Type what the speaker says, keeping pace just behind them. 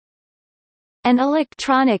An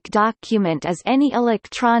electronic document is any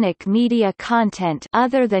electronic media content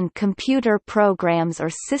other than computer programs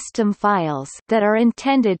or system files that are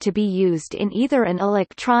intended to be used in either an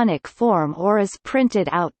electronic form or as printed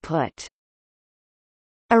output.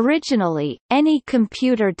 Originally, any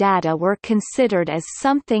computer data were considered as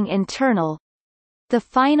something internal. The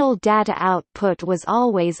final data output was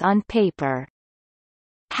always on paper.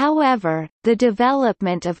 However, the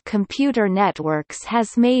development of computer networks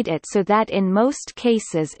has made it so that in most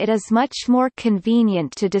cases it is much more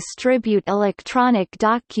convenient to distribute electronic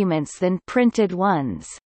documents than printed ones.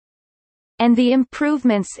 And the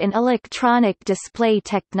improvements in electronic display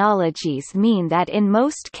technologies mean that in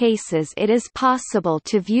most cases it is possible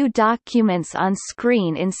to view documents on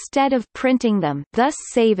screen instead of printing them, thus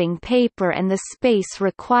saving paper and the space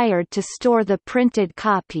required to store the printed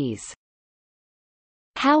copies.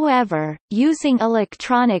 However, using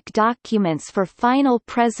electronic documents for final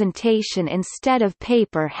presentation instead of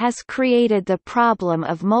paper has created the problem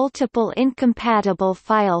of multiple incompatible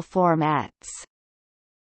file formats.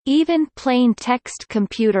 Even plain text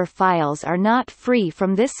computer files are not free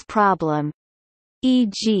from this problem.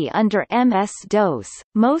 E.g. under MS-DOS,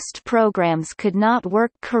 most programs could not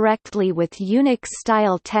work correctly with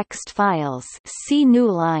Unix-style text files, see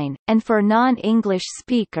Newline, and for non-English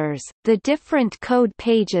speakers, the different code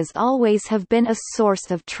pages always have been a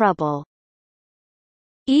source of trouble.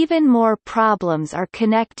 Even more problems are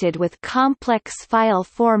connected with complex file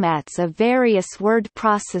formats of various word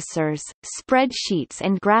processors, spreadsheets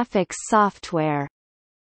and graphics software.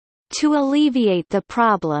 To alleviate the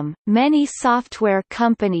problem, many software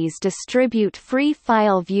companies distribute free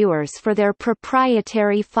file viewers for their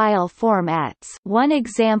proprietary file formats. One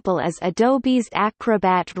example is Adobe's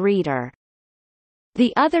Acrobat Reader.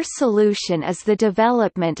 The other solution is the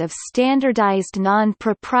development of standardized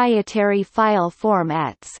non-proprietary file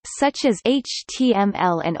formats such as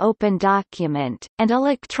HTML and OpenDocument, and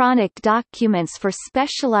electronic documents for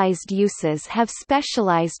specialized uses have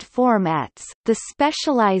specialized formats. The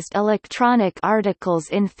specialized electronic articles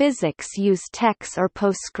in physics use TeX or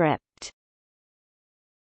PostScript.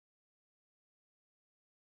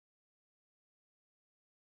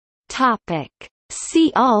 Topic: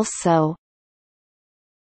 See also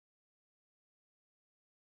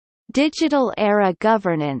Digital era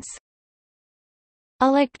governance,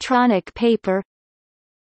 electronic paper,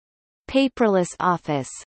 paperless office,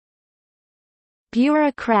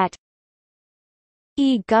 bureaucrat,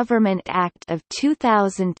 E-Government Act of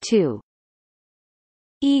 2002,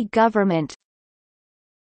 E-Government,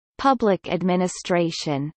 public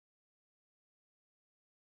administration.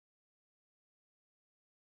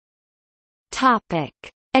 Topic: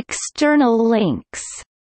 External links.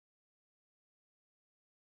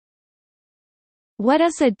 What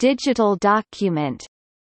is a digital document?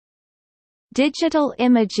 Digital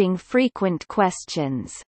imaging frequent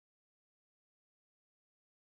questions.